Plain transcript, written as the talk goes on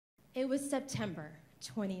It was September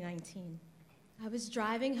 2019. I was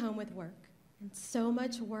driving home with work, and so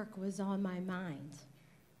much work was on my mind.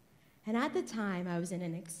 And at the time, I was in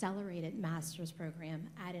an accelerated master's program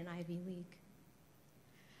at an Ivy League.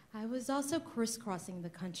 I was also crisscrossing the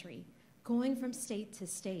country, going from state to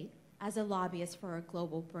state as a lobbyist for a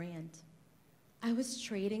global brand. I was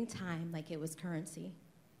trading time like it was currency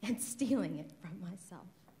and stealing it from myself.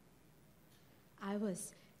 I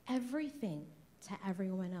was everything to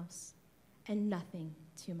everyone else and nothing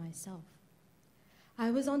to myself. I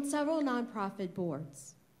was on several nonprofit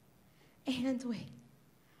boards. And wait,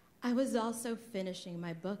 I was also finishing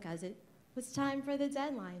my book as it was time for the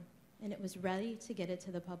deadline, and it was ready to get it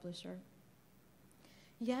to the publisher.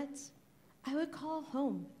 Yet, I would call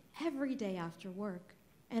home every day after work,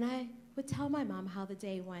 and I would tell my mom how the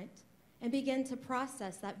day went and begin to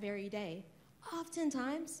process that very day.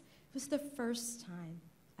 Oftentimes, it was the first time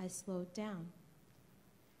I slowed down.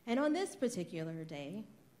 And on this particular day,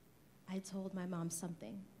 I told my mom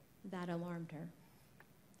something that alarmed her.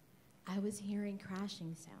 I was hearing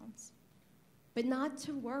crashing sounds, but not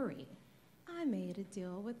to worry. I made a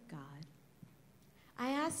deal with God. I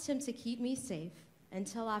asked him to keep me safe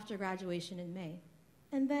until after graduation in May,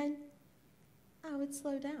 and then I would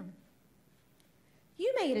slow down.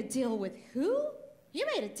 You made a deal with who? You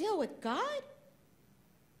made a deal with God?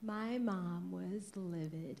 My mom was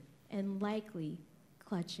livid and likely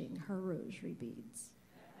clutching her rosary beads.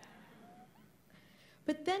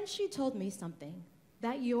 But then she told me something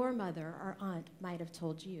that your mother or aunt might have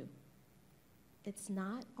told you. It's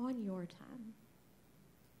not on your time.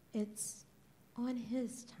 It's on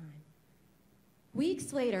his time.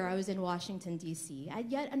 Weeks later, I was in Washington, D.C. at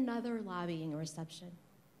yet another lobbying reception.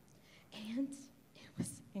 And it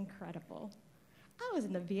was incredible. I was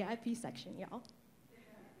in the VIP section, y'all.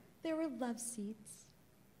 There were love seats,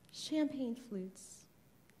 champagne flutes,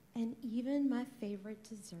 and even my favorite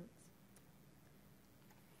desserts.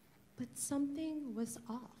 But something was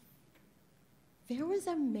off. There was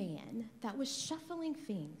a man that was shuffling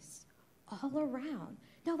things all around.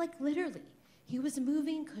 No, like literally, he was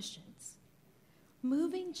moving cushions,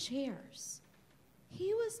 moving chairs.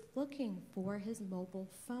 He was looking for his mobile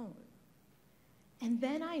phone. And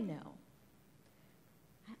then I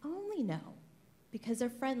only know, because a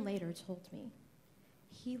friend later told me,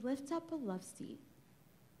 he lifted up a love seat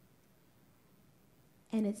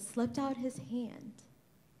and it slipped out his hand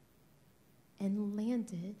and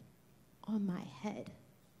landed on my head.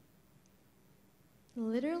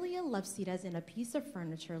 Literally a love seat, as in a piece of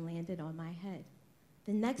furniture, landed on my head.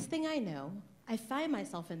 The next thing I know, I find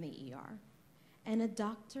myself in the ER, and a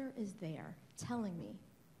doctor is there telling me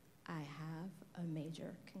I have a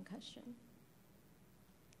major concussion.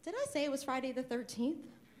 Did I say it was Friday the 13th?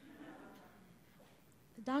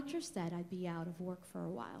 The doctor said I'd be out of work for a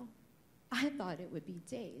while. I thought it would be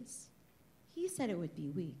days. He said it would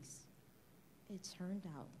be weeks. It turned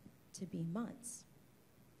out to be months.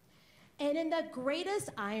 And in the greatest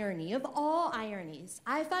irony of all ironies,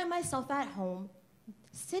 I find myself at home,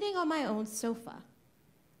 sitting on my own sofa,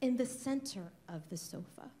 in the center of the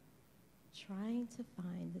sofa, trying to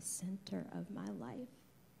find the center of my life.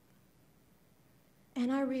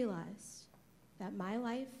 And I realized that my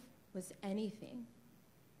life was anything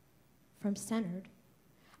from centered.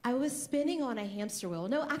 I was spinning on a hamster wheel.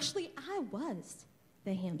 No, actually, I was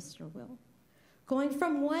the hamster wheel. Going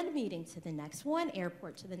from one meeting to the next, one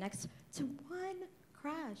airport to the next, to one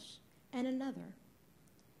crash and another.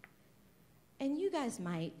 And you guys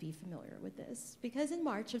might be familiar with this, because in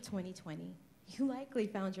March of 2020, you likely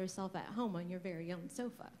found yourself at home on your very own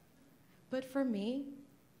sofa. But for me,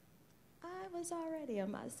 I was already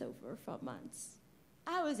on my sofa for months.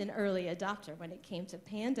 I was an early adopter when it came to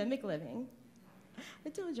pandemic living. I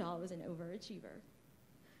told y'all I was an overachiever.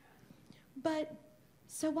 But,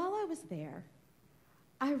 so while I was there,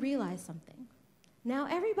 I realized something. Now,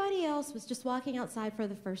 everybody else was just walking outside for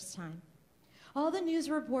the first time. All the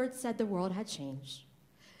news reports said the world had changed.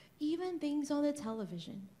 Even things on the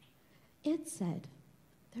television. It said,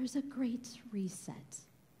 there's a great reset.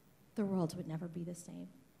 The world would never be the same.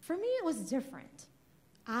 For me, it was different.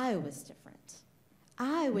 I was different.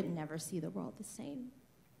 I would never see the world the same,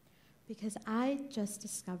 because I just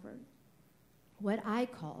discovered what I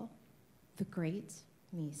call the Great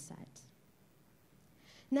Reset.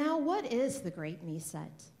 Now, what is the Great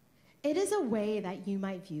Reset? It is a way that you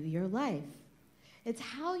might view your life. It's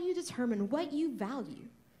how you determine what you value,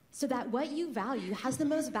 so that what you value has the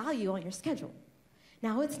most value on your schedule.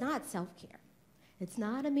 Now, it's not self-care. It's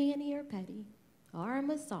not a mani or pedi, or a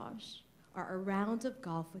massage, or a round of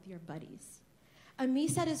golf with your buddies. A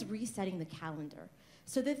reset is resetting the calendar,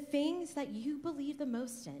 So the things that you believe the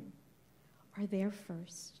most in are there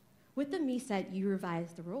first. With the me set, you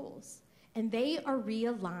revise the rules, and they are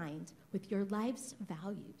realigned with your life's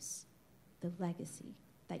values, the legacy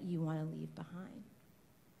that you want to leave behind.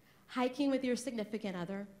 Hiking with your significant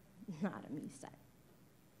other, not a me set.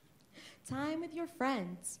 Time with your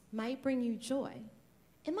friends might bring you joy.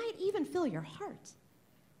 It might even fill your heart,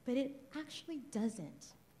 but it actually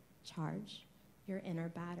doesn't charge your inner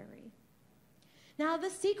battery. Now, the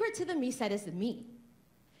secret to the me set is the me.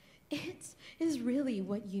 It is really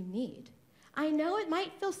what you need. I know it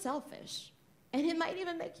might feel selfish, and it might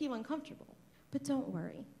even make you uncomfortable, but don't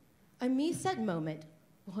worry. A me set moment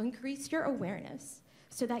will increase your awareness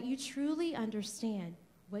so that you truly understand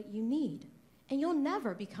what you need, and you'll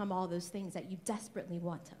never become all those things that you desperately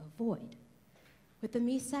want to avoid. With the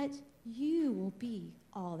me set, you will be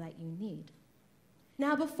all that you need.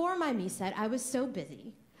 Now, before my me set, I was so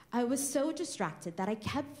busy. I was so distracted that I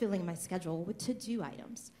kept filling my schedule with to-do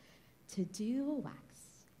items. To do a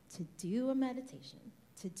wax, to do a meditation,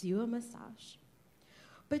 to do a massage.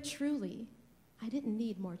 But truly, I didn't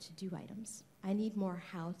need more to-do items. I need more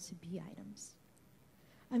how-to-be items.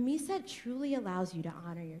 A me set truly allows you to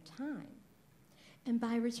honor your time. And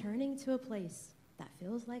by returning to a place that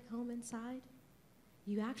feels like home inside,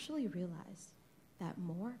 you actually realize that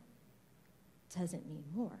more doesn't mean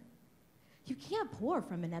more. You can't pour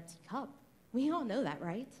from an empty cup. We all know that,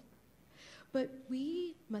 right? But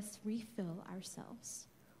we must refill ourselves.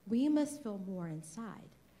 We must feel more inside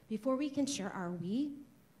before we can share our we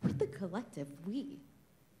with the collective we.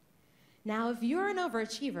 Now, if you're an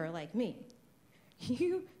overachiever like me,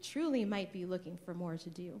 you truly might be looking for more to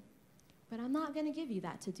do. But I'm not going to give you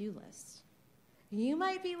that to-do list. You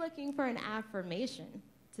might be looking for an affirmation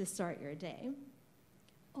to start your day,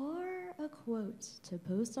 or a quote to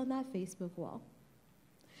post on that Facebook wall.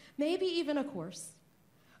 Maybe even a course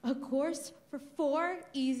for 4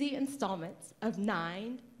 easy installments of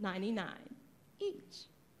 $9.99 each.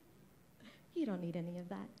 You don't need any of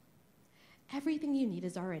that. Everything you need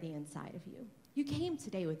is already inside of you. You came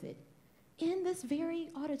today with it in this very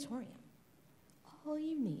auditorium. All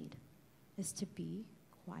you need is to be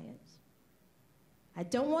quiet. I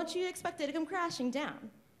don't want you to expect it to come crashing down,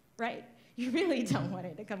 right? You really don't want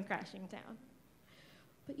it to come crashing down.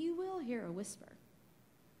 But you will hear a whisper.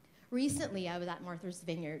 Recently, I was at Martha's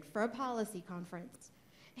Vineyard for a policy conference,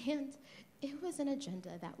 and it was an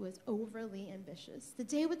agenda that was overly ambitious. The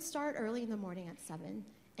day would start early in the morning at 7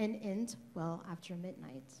 and end well after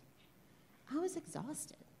midnight. I was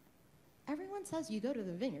exhausted. Everyone says you go to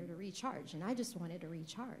the vineyard to recharge, and I just wanted to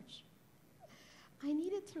recharge. I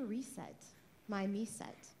needed to reset my me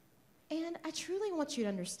set. And I truly want you to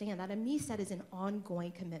understand that a me set is an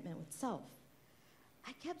ongoing commitment with self.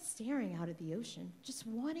 I kept staring out at the ocean, just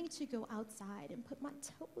wanting to go outside and put my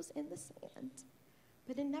toes in the sand,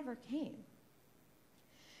 but it never came.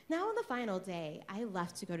 Now on the final day, I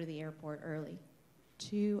left to go to the airport early,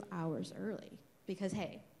 2 hours early, because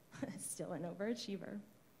hey, still an overachiever.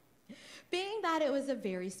 Being that it was a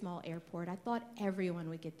very small airport, I thought everyone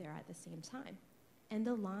would get there at the same time, and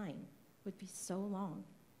the line would be so long.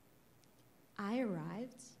 I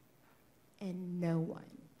arrived, and no one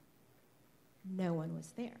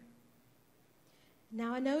was there.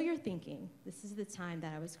 Now, I know you're thinking, this is the time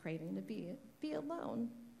that I was craving to be alone,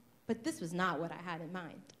 but this was not what I had in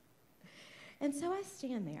mind. And so I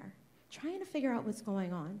stand there, trying to figure out what's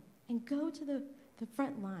going on, and go to the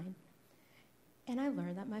front line, and I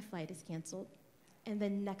learn that my flight is canceled, and the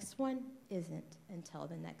next one isn't until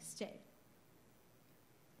the next day.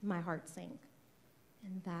 My heart sank,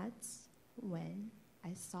 and that's when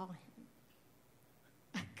I saw him,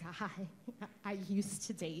 a guy I used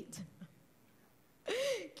to date.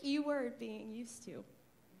 Keyword being used to.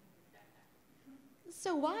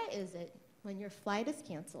 So why is it when your flight is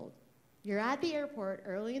canceled, you're at the airport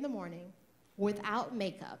early in the morning without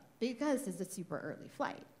makeup because it's a super early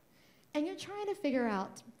flight, and you're trying to figure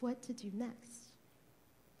out what to do next,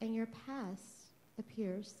 and your past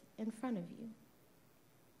appears in front of you,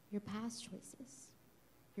 your past choices,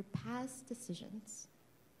 your past decisions,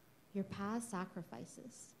 your past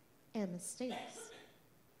sacrifices and mistakes.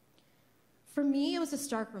 For me, it was a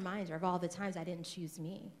stark reminder of all the times I didn't choose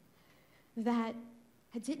me, that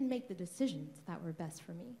I didn't make the decisions that were best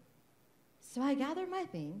for me. So I gathered my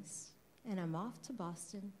things, and I'm off to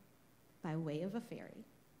Boston by way of a ferry.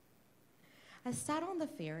 I sat on the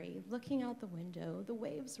ferry, looking out the window. The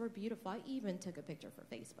waves were beautiful. I even took a picture for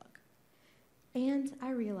Facebook. And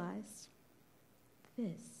I realized,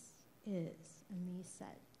 this is a me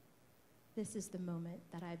set. This is the moment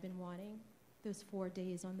that I've been wanting, those 4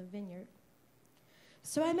 days on the vineyard.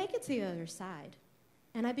 So I make it to the other side,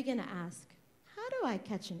 And I began to ask, how do I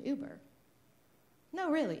catch an Uber?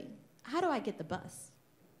 No, really, how do I get the bus?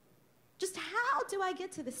 Just how do I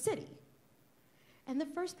get to the city? And the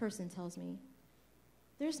first person tells me,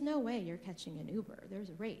 there's no way you're catching an Uber. There's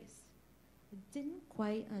a race. I didn't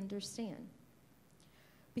quite understand.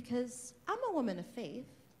 Because I'm a woman of faith,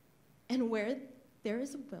 and where there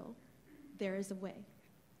is a will, there is a way.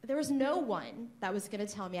 There was no one that was going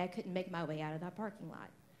to tell me I couldn't make my way out of that parking lot.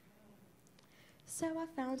 So I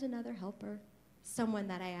found another helper, someone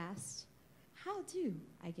that I asked, how do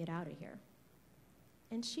I get out of here?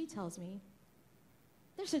 And she tells me,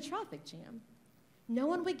 there's a traffic jam. No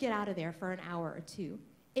one would get out of there for an hour or two.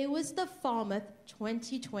 It was the Falmouth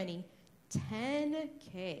 2020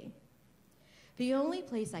 10K. The only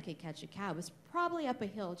place I could catch a cab was probably up a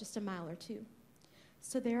hill just a mile or two.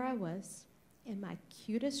 So there I was in my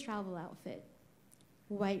cutest travel outfit,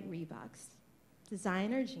 white Reeboks,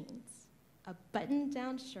 designer jeans, a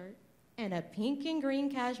button-down shirt, and a pink and green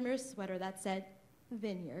cashmere sweater that said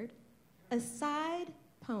Vineyard, a side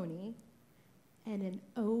pony, and an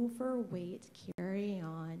overweight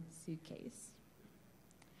carry-on suitcase.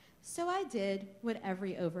 So I did what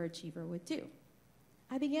every overachiever would do.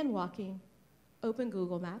 I began walking, opened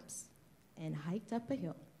Google Maps, and hiked up a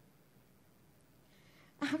hill.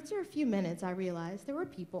 After a few minutes, I realized there were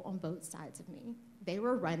people on both sides of me. They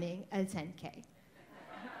were running a 10K.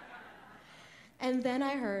 And then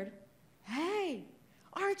I heard, hey,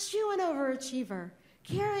 aren't you an overachiever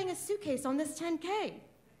carrying a suitcase on this 10K?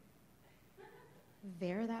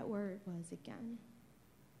 There that word was again,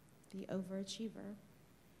 the overachiever.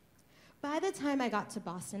 By the time I got to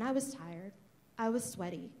Boston, I was tired, I was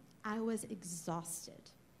sweaty, I was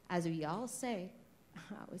exhausted. As we all say,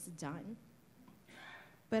 I was done.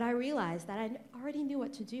 But I realized that I already knew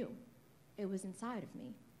what to do. It was inside of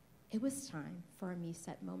me. It was time for a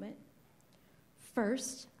me-set moment.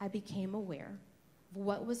 First, I became aware of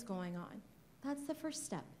what was going on. That's the first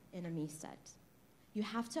step in a me-set. You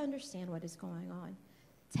have to understand what is going on.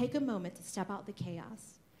 Take a moment to step out the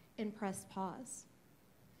chaos and press pause.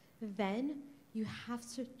 Then you have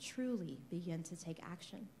to truly begin to take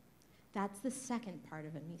action. That's the second part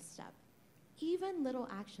of a me step. Even little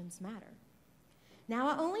actions matter. Now,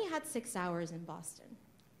 I only had 6 hours in Boston,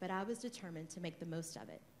 but I was determined to make the most of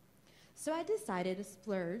it. So I decided to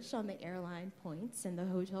splurge on the airline points and the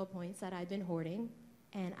hotel points that I'd been hoarding,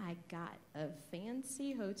 and I got a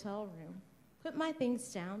fancy hotel room, put my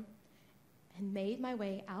things down, and made my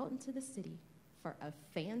way out into the city for a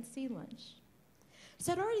fancy lunch.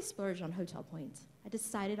 So I'd already splurged on hotel points. I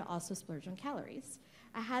decided to also splurge on calories.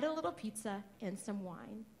 I had a little pizza and some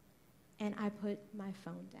wine, and I put my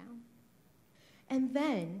phone down. And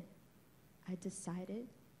then I decided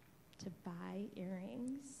to buy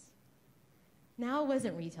earrings. Now it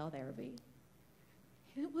wasn't retail therapy.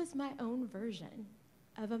 It was my own version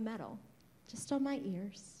of a medal, just on my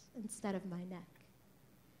ears instead of my neck.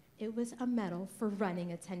 It was a medal for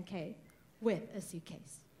running a 10K with a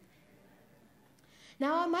suitcase.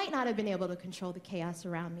 Now, I might not have been able to control the chaos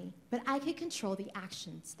around me, but I could control the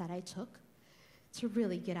actions that I took to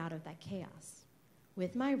really get out of that chaos.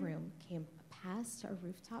 With my room came a pass to a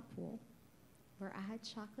rooftop pool where I had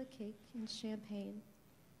chocolate cake and champagne,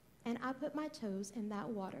 and I put my toes in that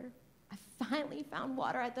water. I finally found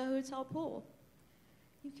water at the hotel pool.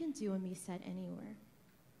 You can do a me set anywhere.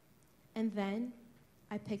 And then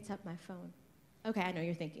I picked up my phone. Okay, I know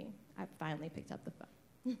you're thinking, I finally picked up the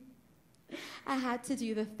phone. I had to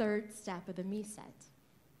do the third step of the me set.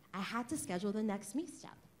 I had to schedule the next me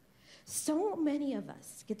step. So many of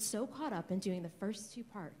us get so caught up in doing the first two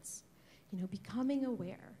parts, becoming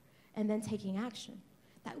aware and then taking action,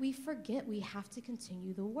 that we forget we have to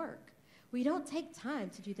continue the work. We don't take time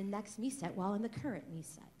to do the next me set while in the current me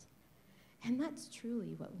set. And that's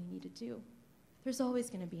truly what we need to do. There's always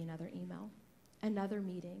going to be another email, another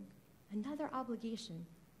meeting, another obligation,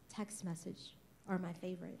 text message, or my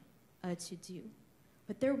favorite, a to-do.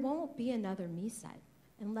 But there won't be another me set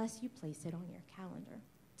unless you place it on your calendar.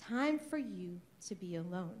 Time for you to be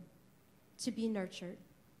alone, to be nurtured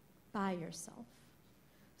by yourself,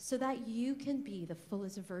 so that you can be the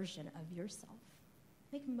fullest version of yourself.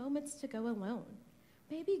 Make moments to go alone.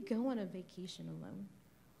 Maybe go on a vacation alone,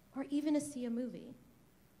 or even to see a movie.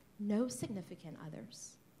 No significant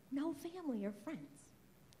others, no family or friends,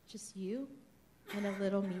 just you and a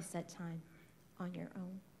little me set time on your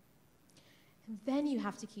own. And then you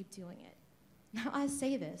have to keep doing it. Now, I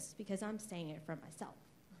say this because I'm saying it for myself.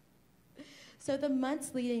 So the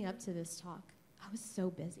months leading up to this talk, I was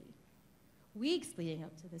so busy. Weeks leading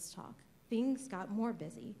up to this talk, things got more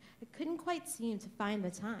busy. I couldn't quite seem to find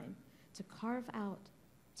the time to carve out,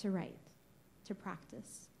 to write to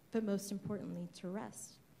practice, but most importantly, to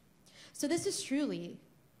rest. So this is truly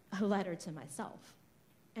a letter to myself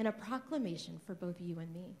and a proclamation for both you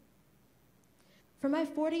and me. For my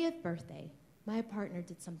 40th birthday, my partner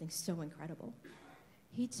did something so incredible.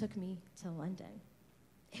 He took me to London.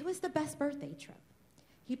 It was the best birthday trip.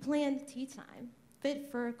 He planned tea time, fit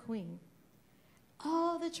for a queen,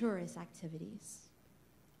 all the tourist activities,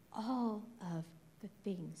 all of the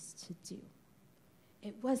things to do.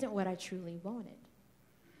 It wasn't what I truly wanted.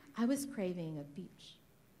 I was craving a beach.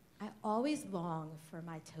 I always long for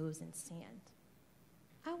my toes in sand.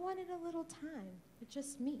 I wanted a little time with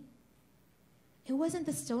just me. It wasn't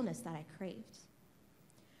the stillness that I craved.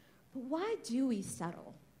 But why do we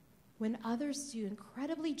settle when others do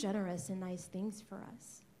incredibly generous and nice things for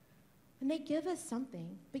us? When they give us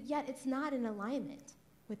something, but yet it's not in alignment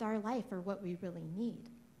with our life or what we really need.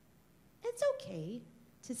 It's okay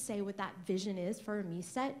to say what that vision is for a me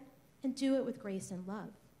set and do it with grace and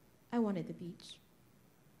love. I wanted the beach.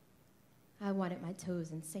 I wanted my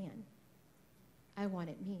toes in sand. I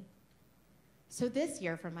wanted me. So this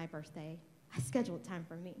year for my birthday, I scheduled time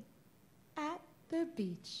for me at the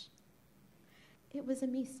beach. It was a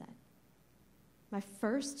me set. My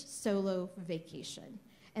first solo vacation.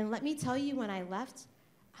 And let me tell you, when I left,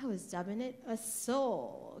 I was dubbing it a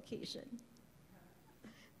soul-cation.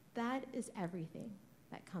 That is everything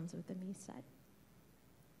that comes with a me set.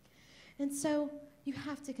 And so you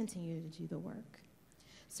have to continue to do the work.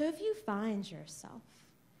 So if you find yourself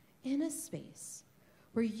in a space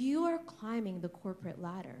where you are climbing the corporate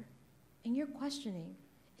ladder and you're questioning,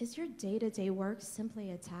 is your day-to-day work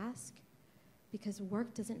simply a task? Because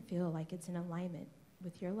work doesn't feel like it's in alignment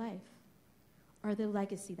with your life or the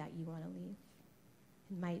legacy that you want to leave.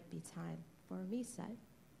 It might be time for a me set.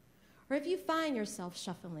 Or if you find yourself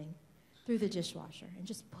shuffling through the dishwasher and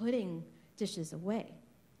just putting dishes away,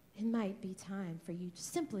 it might be time for you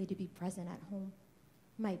simply to be present at home.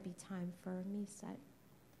 It might be time for a me set.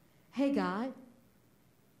 Hey, God,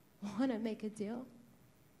 want to make a deal?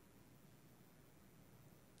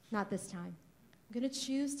 Not this time. I'm going to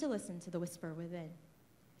choose to listen to the whisper within.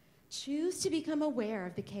 Choose to become aware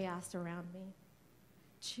of the chaos around me.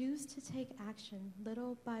 Choose to take action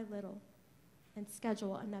little by little and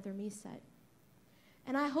schedule another me set.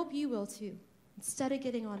 And I hope you will too, instead of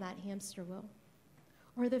getting on that hamster wheel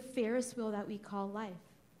or the Ferris wheel that we call life,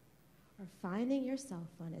 or finding yourself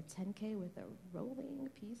on a 10K with a rolling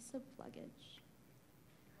piece of luggage.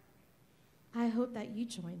 I hope that you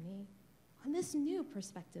join me on this new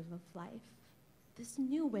perspective of life, this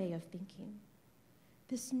new way of thinking,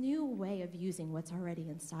 this new way of using what's already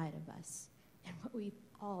inside of us and what we've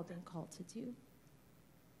all been called to do.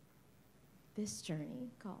 This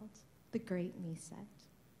journey called the Great Me Set.